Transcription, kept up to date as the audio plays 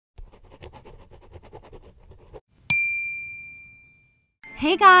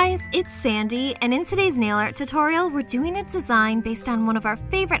Hey guys, it's Sandy, and in today's nail art tutorial, we're doing a design based on one of our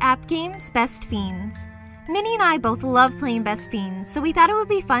favorite app games, Best Fiends. Minnie and I both love playing Best Fiends, so we thought it would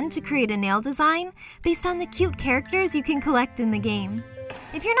be fun to create a nail design based on the cute characters you can collect in the game.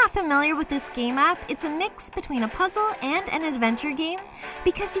 If you're not familiar with this game app, it's a mix between a puzzle and an adventure game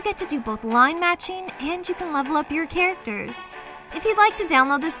because you get to do both line matching and you can level up your characters. If you'd like to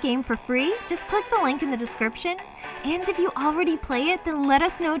download this game for free, just click the link in the description. And if you already play it, then let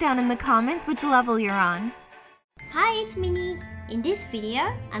us know down in the comments which level you're on. Hi, it's Minnie. In this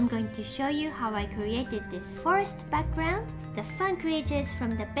video, I'm going to show you how I created this forest background, the fun creatures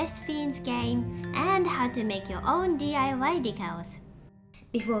from the Best Fiends game, and how to make your own DIY decals.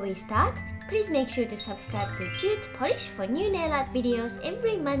 Before we start, please make sure to subscribe to cutepolish for new nail art videos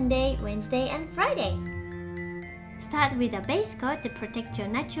every Monday, Wednesday, and Friday. Start with a base coat to protect your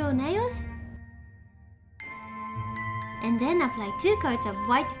natural nails, and then apply 2 coats of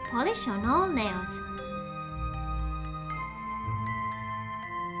white polish on all nails.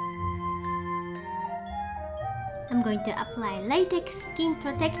 I'm going to apply latex skin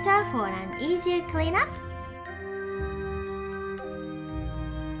protector for an easier cleanup.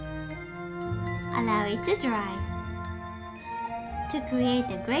 Allow it to dry. To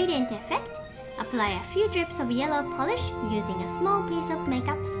create a gradient effect, apply a few drips of yellow polish using a small piece of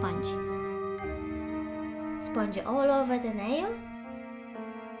makeup sponge. Sponge all over the nail.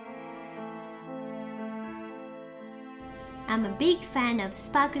 I'm a big fan of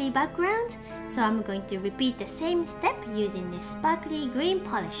sparkly backgrounds, so I'm going to repeat the same step using this sparkly green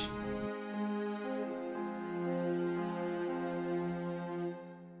polish.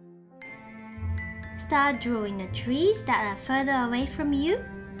 Start drawing the trees that are further away from you.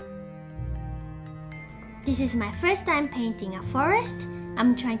 This is my first time painting a forest.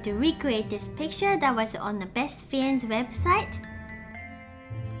 I'm trying to recreate this picture that was on the Best Fiends website.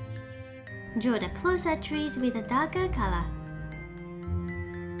 Draw the closer trees with a darker color.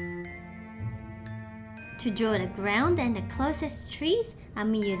 To draw the ground and the closest trees,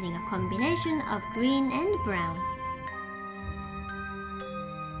 I'm using a combination of green and brown.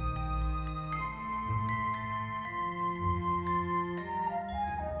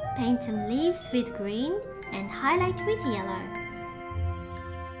 Paint some leaves with green and highlight with yellow.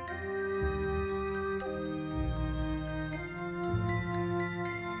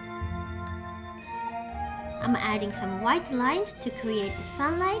 I'm adding some white lines to create the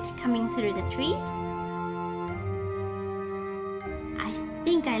sunlight coming through the trees. I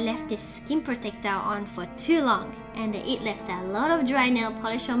think I left this skin protector on for too long and it left a lot of dry nail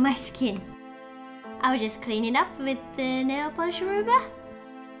polish on my skin. I'll just clean it up with the nail polish remover.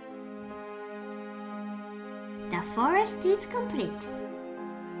 The forest is complete.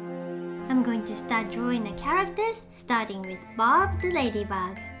 I'm going to start drawing the characters, starting with Bob the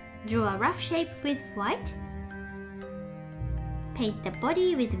ladybug. Draw a rough shape with white. Paint the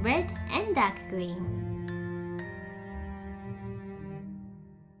body with red and dark green.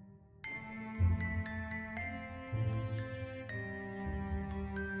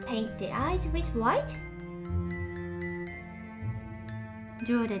 Paint the eyes with white.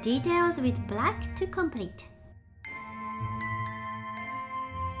 Draw the details with black to complete.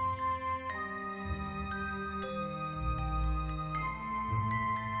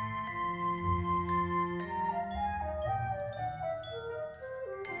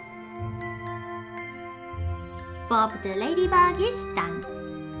 Bob the ladybug is done.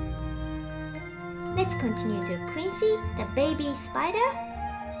 Let's continue to Quincy, the baby spider.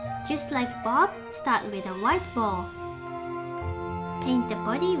 Just like Bob, start with a white ball. Paint the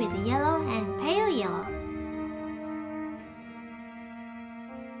body with yellow and pale yellow.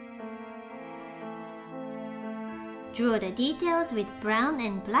 Draw the details with brown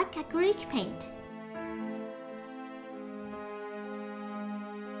and black acrylic paint.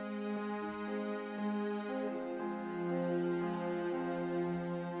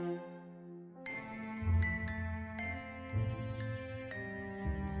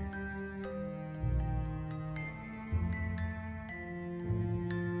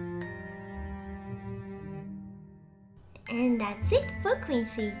 And that's it for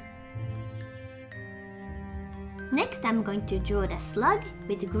Quincy. Next, I'm going to draw the slug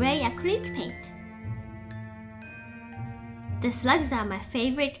with grey acrylic paint. The slugs are my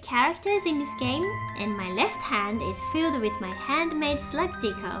favorite characters in this game, and my left hand is filled with my handmade slug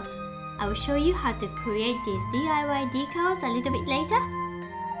decals. I will show you how to create these DIY decals a little bit later.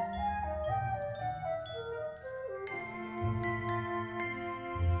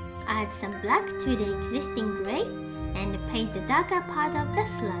 Add some black to the existing grey and paint the darker part of the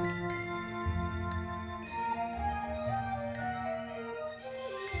slug.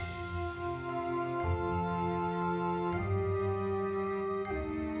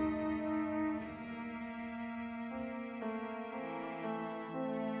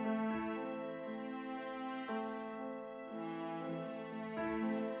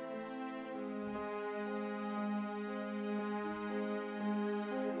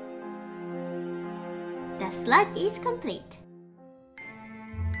 the slug is complete.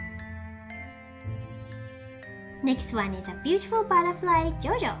 Next one is a beautiful butterfly,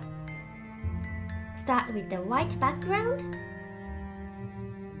 Jojo. Start with the white background.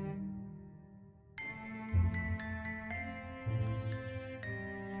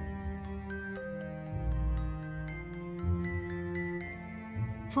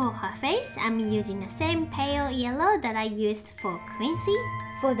 For her face, I'm using the same pale yellow that I used for Quincy.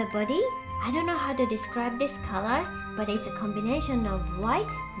 For the body, I don't know how to describe this color, but it's a combination of white,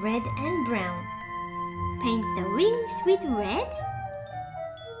 red and brown. Paint the wings with red.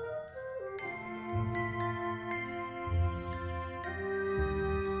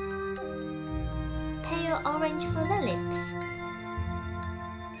 Pale orange for the lips.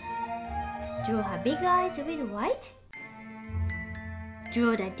 Draw her big eyes with white.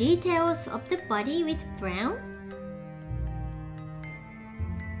 Draw the details of the body with brown.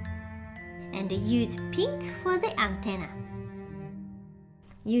 And use pink for the antenna.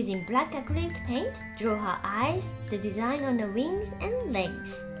 Using black acrylic paint, draw her eyes, the design on the wings and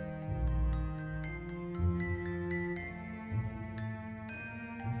legs.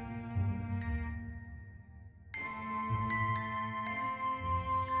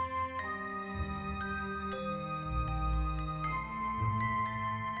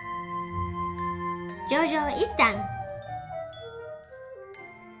 Jojo is done!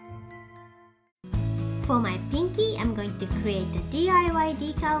 For my pinky, I'm going to create a DIY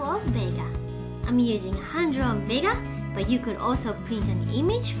decal of Vega. I'm using hand-drawn Vega, but you could also print an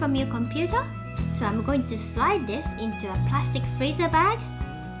image from your computer. So I'm going to slide this into a plastic freezer bag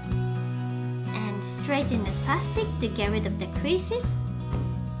and straighten the plastic to get rid of the creases.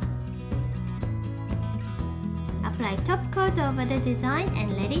 Apply top coat over the design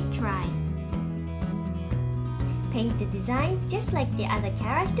and let it dry. Paint the design just like the other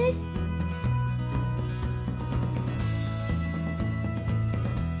characters.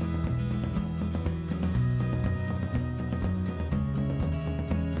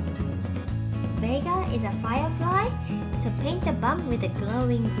 Vega is a firefly, so paint the bum with a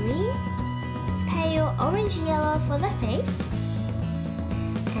glowing green, pale orange yellow for the face,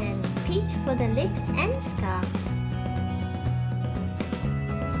 and peach for the lips and scarf.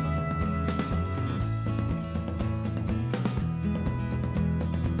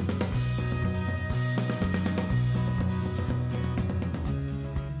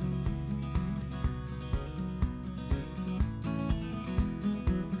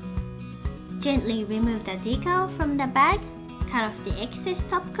 Gently remove the decal from the bag, cut off the excess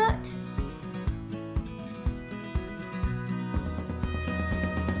top coat.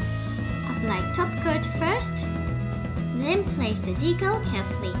 Apply top coat first, then place the decal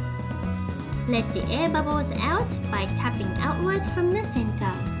carefully. Let the air bubbles out by tapping outwards from the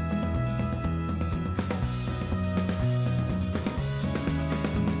center.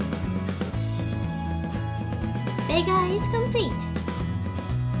 Vega is complete!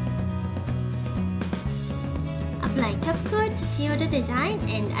 Apply top coat to seal the design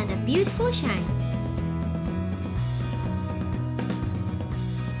and add a beautiful shine.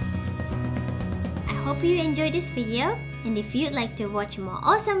 I hope you enjoyed this video, and if you'd like to watch more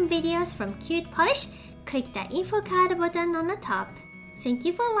awesome videos from Cute Polish, click the info card button on the top. Thank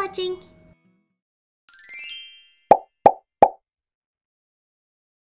you for watching!